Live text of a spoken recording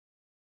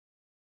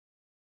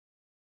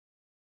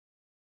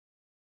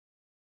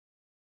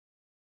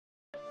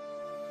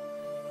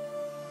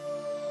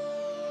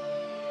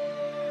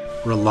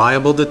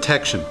Reliable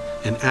detection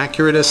and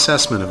accurate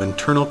assessment of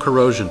internal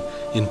corrosion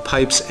in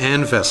pipes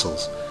and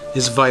vessels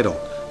is vital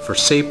for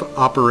safe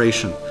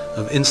operation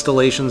of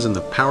installations in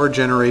the power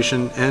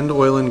generation and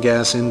oil and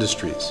gas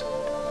industries.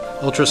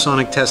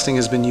 Ultrasonic testing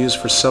has been used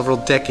for several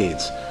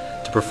decades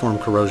to perform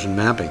corrosion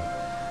mapping,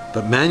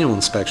 but manual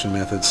inspection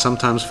methods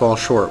sometimes fall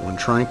short when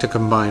trying to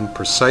combine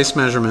precise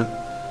measurement,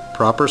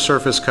 proper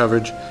surface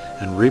coverage,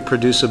 and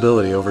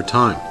reproducibility over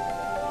time.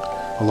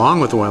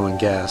 Along with oil and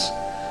gas,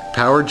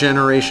 power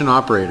generation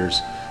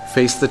operators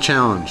face the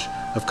challenge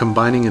of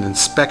combining an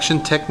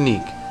inspection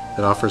technique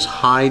that offers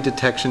high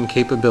detection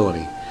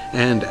capability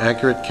and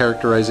accurate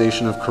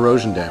characterization of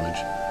corrosion damage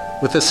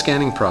with a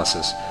scanning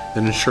process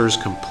that ensures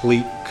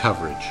complete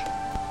coverage.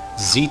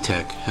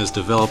 Zetec has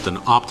developed an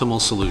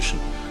optimal solution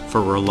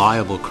for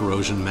reliable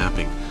corrosion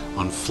mapping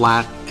on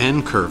flat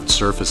and curved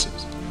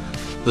surfaces.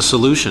 The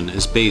solution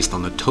is based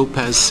on the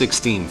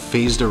TOPAZ16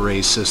 phased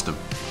array system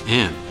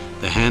and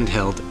the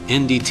handheld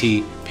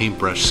NDT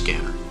Paintbrush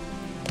scanner.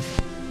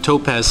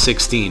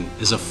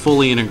 TOPAZ16 is a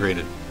fully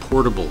integrated,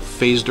 portable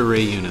phased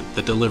array unit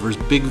that delivers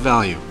big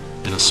value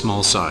in a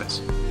small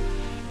size.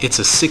 It's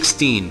a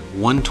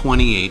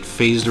 16-128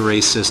 phased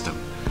array system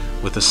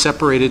with a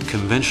separated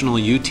conventional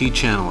UT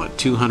channel at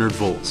 200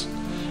 volts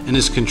and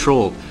is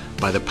controlled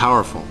by the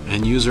powerful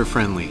and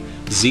user-friendly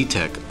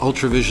Zetec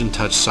UltraVision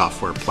Touch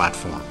software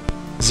platform.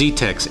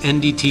 Zetec's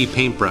NDT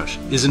Paintbrush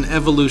is an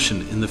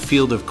evolution in the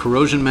field of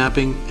corrosion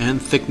mapping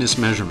and thickness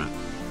measurement.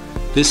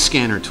 This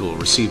scanner tool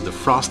received the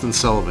Frost &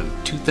 Sullivan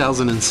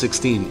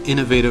 2016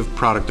 Innovative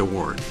Product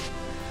Award.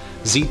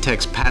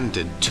 Zetec's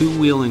patented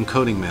two-wheel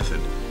encoding method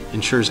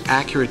ensures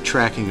accurate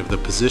tracking of the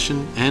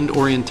position and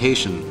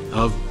orientation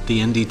of the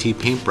NDT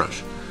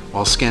paintbrush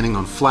while scanning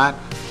on flat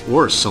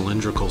or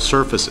cylindrical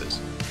surfaces.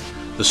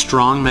 The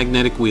strong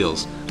magnetic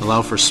wheels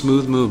allow for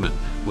smooth movement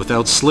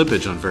without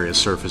slippage on various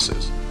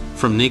surfaces,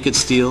 from naked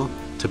steel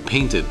to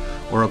painted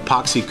or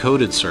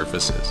epoxy-coated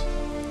surfaces.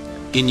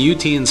 In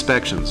UT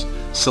inspections,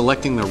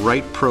 selecting the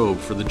right probe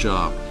for the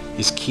job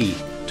is key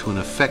to an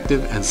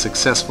effective and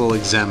successful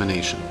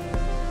examination.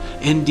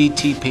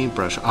 NDT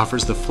Paintbrush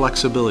offers the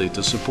flexibility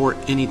to support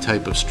any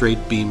type of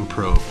straight beam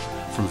probe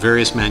from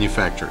various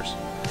manufacturers.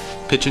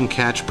 Pitch and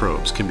catch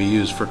probes can be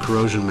used for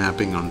corrosion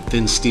mapping on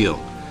thin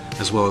steel,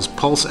 as well as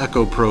pulse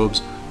echo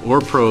probes or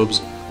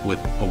probes with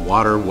a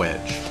water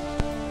wedge.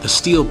 The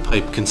steel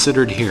pipe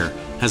considered here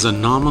has a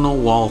nominal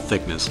wall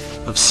thickness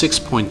of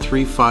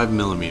 6.35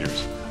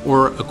 millimeters,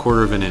 or a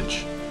quarter of an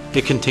inch.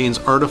 It contains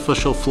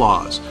artificial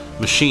flaws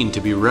machined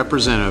to be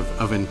representative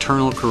of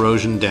internal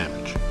corrosion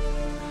damage.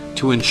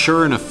 To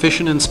ensure an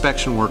efficient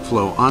inspection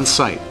workflow on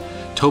site,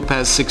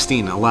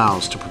 TOPAZ16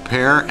 allows to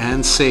prepare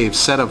and save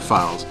setup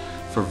files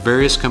for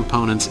various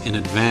components in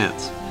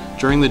advance.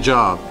 During the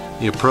job,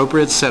 the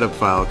appropriate setup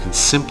file can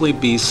simply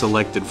be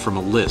selected from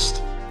a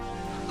list.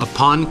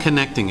 Upon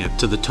connecting it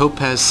to the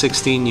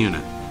TOPAZ16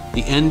 unit,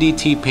 the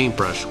NDT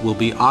paintbrush will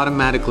be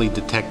automatically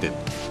detected,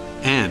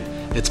 and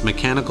its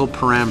mechanical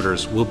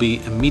parameters will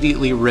be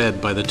immediately read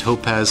by the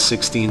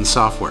TOPAZ16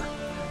 software.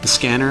 The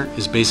scanner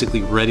is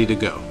basically ready to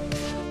go.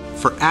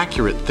 For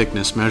accurate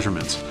thickness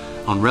measurements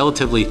on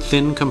relatively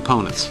thin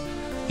components,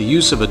 the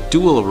use of a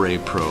dual array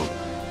probe,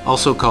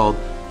 also called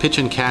pitch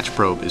and catch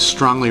probe, is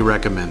strongly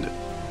recommended.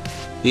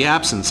 The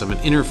absence of an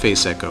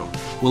interface echo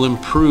will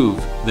improve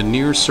the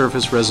near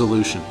surface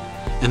resolution,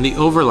 and the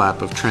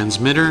overlap of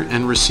transmitter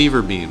and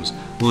receiver beams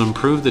will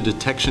improve the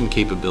detection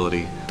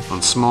capability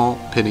on small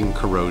pitting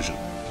corrosion.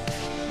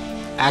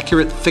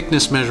 Accurate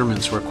thickness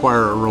measurements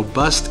require a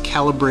robust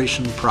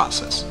calibration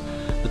process.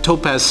 The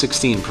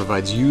TOPAZ16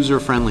 provides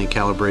user-friendly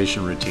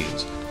calibration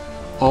routines.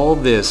 All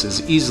this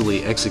is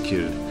easily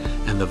executed,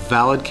 and the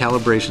valid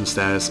calibration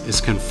status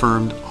is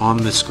confirmed on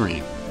the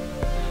screen.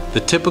 The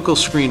typical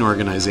screen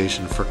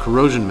organization for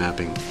corrosion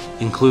mapping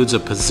includes a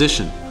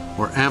position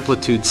or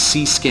amplitude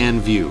Cscan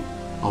view,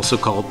 also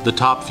called the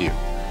top view,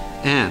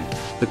 and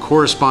the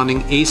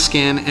corresponding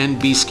A-scan and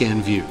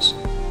B-scan views.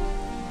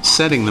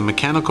 Setting the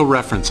mechanical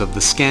reference of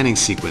the scanning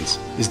sequence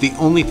is the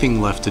only thing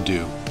left to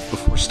do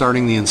before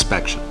starting the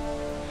inspection.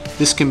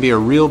 This can be a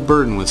real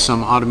burden with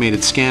some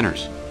automated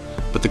scanners,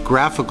 but the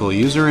graphical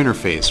user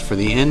interface for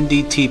the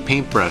NDT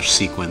paintbrush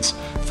sequence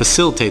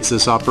facilitates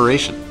this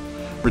operation,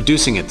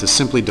 reducing it to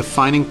simply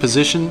defining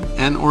position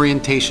and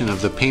orientation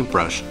of the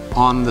paintbrush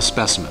on the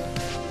specimen.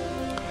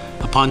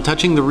 Upon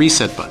touching the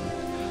reset button,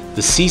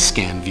 the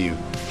Cscan view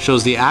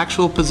shows the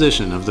actual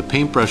position of the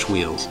paintbrush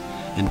wheels,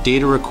 and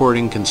data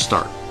recording can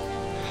start.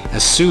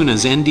 As soon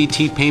as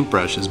NDT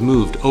paintbrush is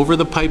moved over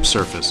the pipe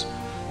surface,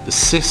 the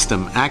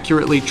system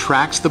accurately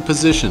tracks the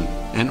position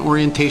and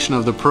orientation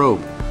of the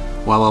probe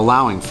while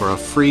allowing for a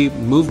free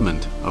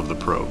movement of the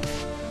probe.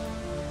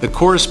 The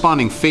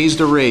corresponding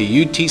phased array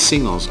UT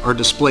signals are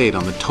displayed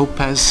on the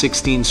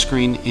TOPAZ16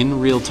 screen in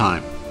real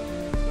time.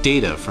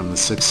 Data from the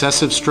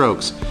successive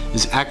strokes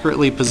is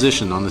accurately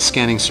positioned on the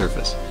scanning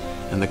surface,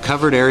 and the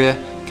covered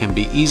area can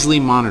be easily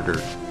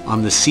monitored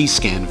on the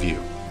Cscan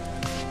view.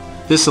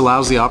 This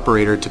allows the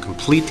operator to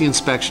complete the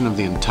inspection of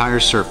the entire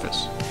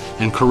surface,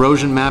 and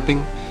corrosion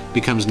mapping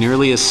becomes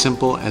nearly as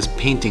simple as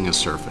painting a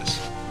surface.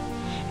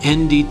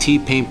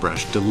 NDT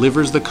Paintbrush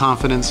delivers the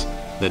confidence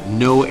that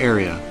no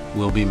area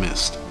will be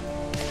missed.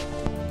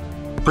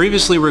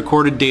 Previously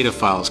recorded data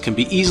files can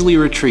be easily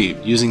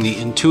retrieved using the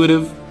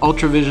intuitive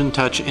UltraVision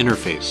Touch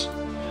interface.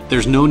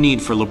 There's no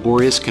need for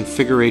laborious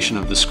configuration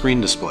of the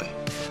screen display.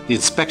 The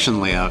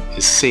inspection layout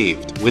is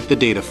saved with the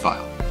data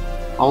file.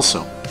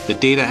 Also, the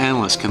data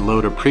analyst can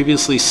load a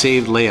previously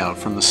saved layout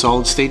from the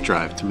solid-state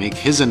drive to make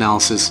his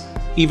analysis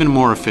even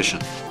more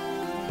efficient.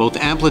 Both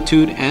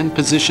amplitude and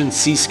position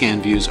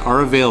Cscan views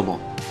are available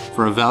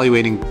for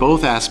evaluating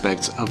both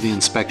aspects of the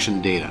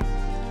inspection data.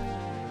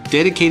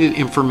 Dedicated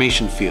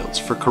information fields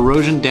for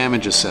corrosion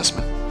damage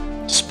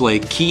assessment display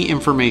key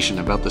information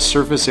about the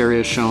surface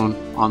area shown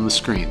on the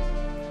screen.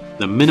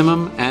 The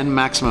minimum and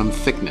maximum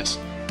thickness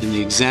in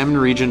the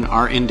examined region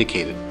are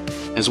indicated,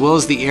 as well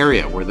as the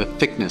area where the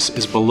thickness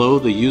is below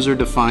the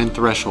user-defined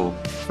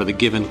threshold for the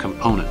given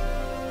component.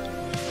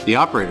 The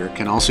operator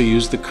can also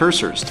use the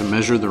cursors to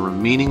measure the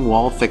remaining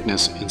wall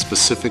thickness in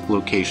specific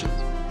locations.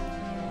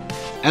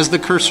 As the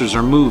cursors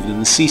are moved in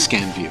the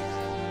Cscan view,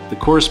 the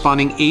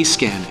corresponding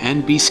A-scan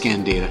and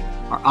B-scan data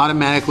are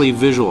automatically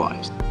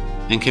visualized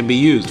and can be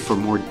used for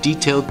more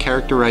detailed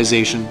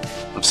characterization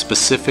of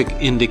specific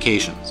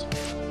indications.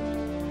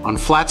 On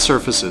flat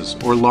surfaces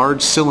or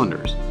large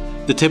cylinders,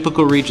 the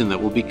typical region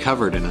that will be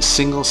covered in a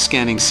single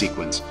scanning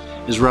sequence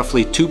is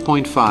roughly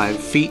 2.5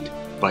 feet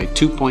by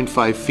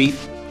 2.5 feet.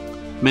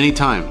 Many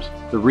times,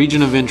 the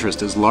region of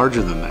interest is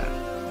larger than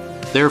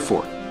that.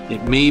 Therefore,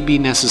 it may be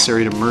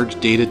necessary to merge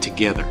data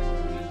together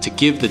to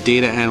give the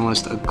data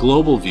analyst a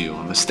global view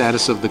on the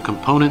status of the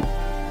component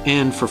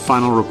and for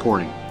final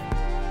reporting.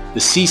 The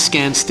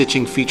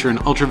Cscanstitching feature in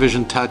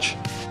UltraVision Touch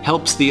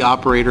helps the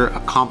operator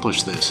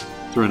accomplish this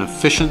through an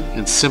efficient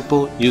and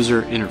simple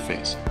user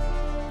interface.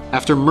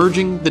 After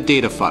merging the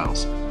data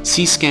files,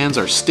 Cscans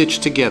are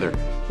stitched together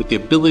with the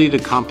ability to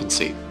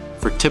compensate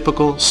for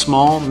typical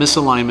small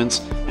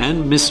misalignments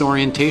and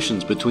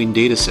misorientations between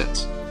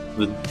datasets.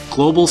 The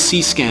global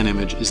Cscan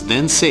image is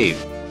then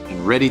saved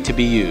and ready to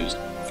be used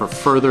for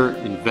further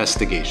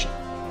investigation.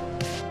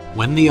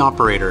 When the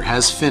operator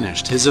has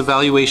finished his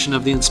evaluation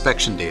of the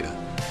inspection data,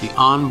 the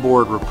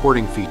onboard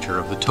reporting feature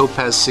of the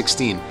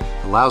TOPAZ16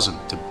 allows him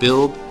to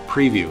build,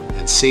 preview,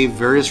 and save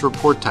various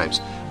report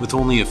types with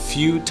only a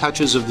few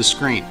touches of the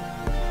screen.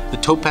 The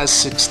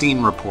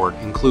TOPAZ16 report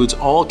includes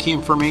all key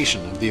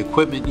information of the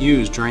equipment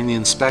used during the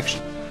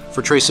inspection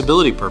for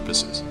traceability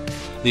purposes.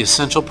 The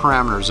essential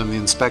parameters of the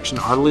inspection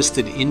are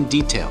listed in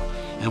detail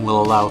and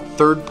will allow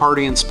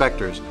third-party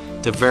inspectors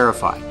to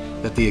verify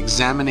that the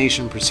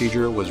examination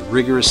procedure was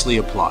rigorously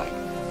applied.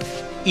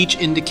 Each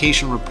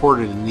indication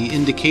reported in the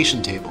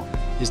indication table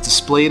is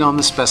displayed on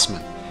the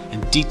specimen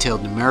and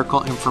detailed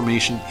numerical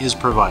information is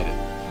provided.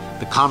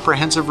 The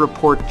comprehensive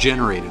report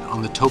generated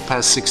on the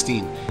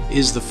TOPAZ16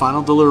 is the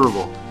final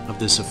deliverable of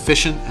this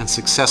efficient and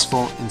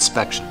successful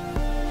inspection.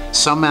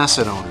 Some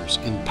asset owners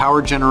in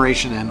power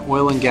generation and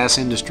oil and gas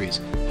industries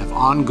have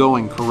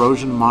ongoing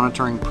corrosion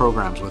monitoring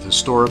programs with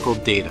historical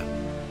data.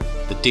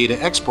 The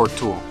data export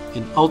tool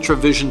in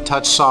UltraVision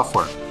Touch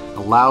software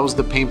allows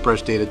the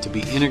paintbrush data to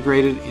be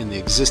integrated in the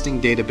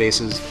existing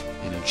databases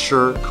and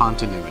ensure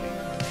continuity.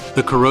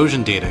 The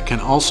corrosion data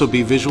can also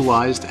be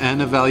visualized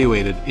and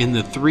evaluated in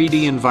the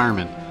 3D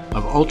environment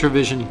of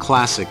UltraVision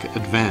Classic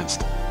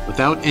Advanced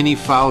without any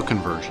file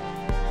conversion.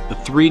 The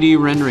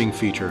 3D rendering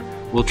feature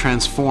will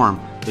transform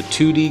the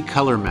 2D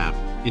color map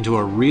into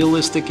a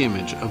realistic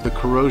image of the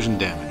corrosion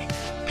damage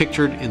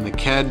pictured in the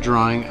CAD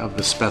drawing of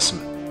the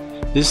specimen.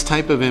 This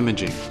type of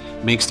imaging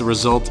makes the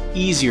result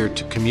easier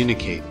to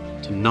communicate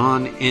to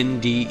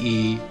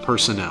non-NDE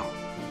personnel.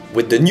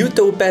 With the new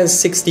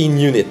TOPAZ16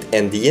 unit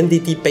and the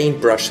NDT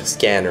Paintbrush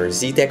scanner,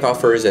 Zetec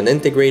offers an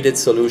integrated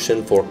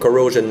solution for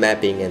corrosion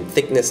mapping and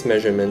thickness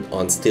measurement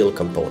on steel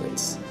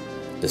components.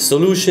 The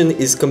solution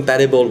is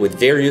compatible with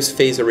various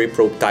phase array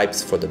probe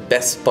types for the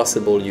best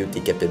possible UT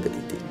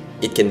capability.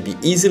 It can be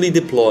easily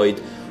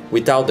deployed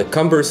without the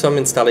cumbersome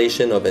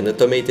installation of an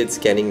automated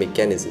scanning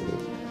mechanism.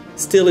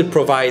 Still, it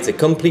provides a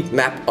complete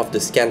map of the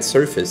scan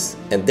surface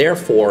and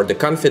therefore the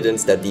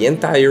confidence that the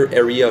entire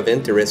area of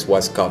interest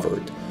was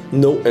covered.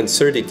 No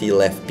uncertainty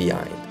left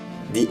behind.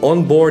 The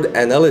onboard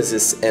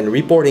analysis and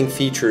reporting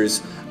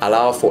features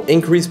allow for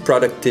increased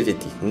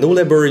productivity. No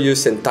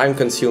laborious and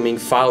time-consuming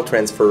file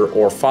transfer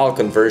or file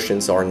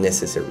conversions are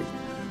necessary.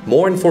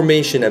 More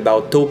information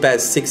about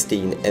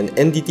TOPAZ16 and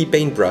NDT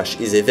Paintbrush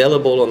is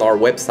available on our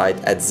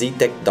website at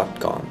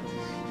zetec.com.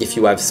 If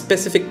you have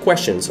specific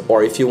questions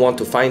or if you want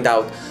to find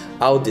out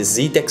how the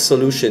Zetec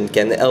solution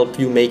can help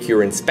you make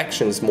your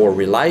inspections more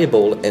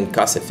reliable and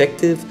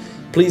cost-effective,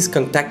 please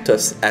contact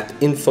us at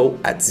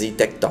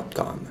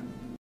info@zetec.com.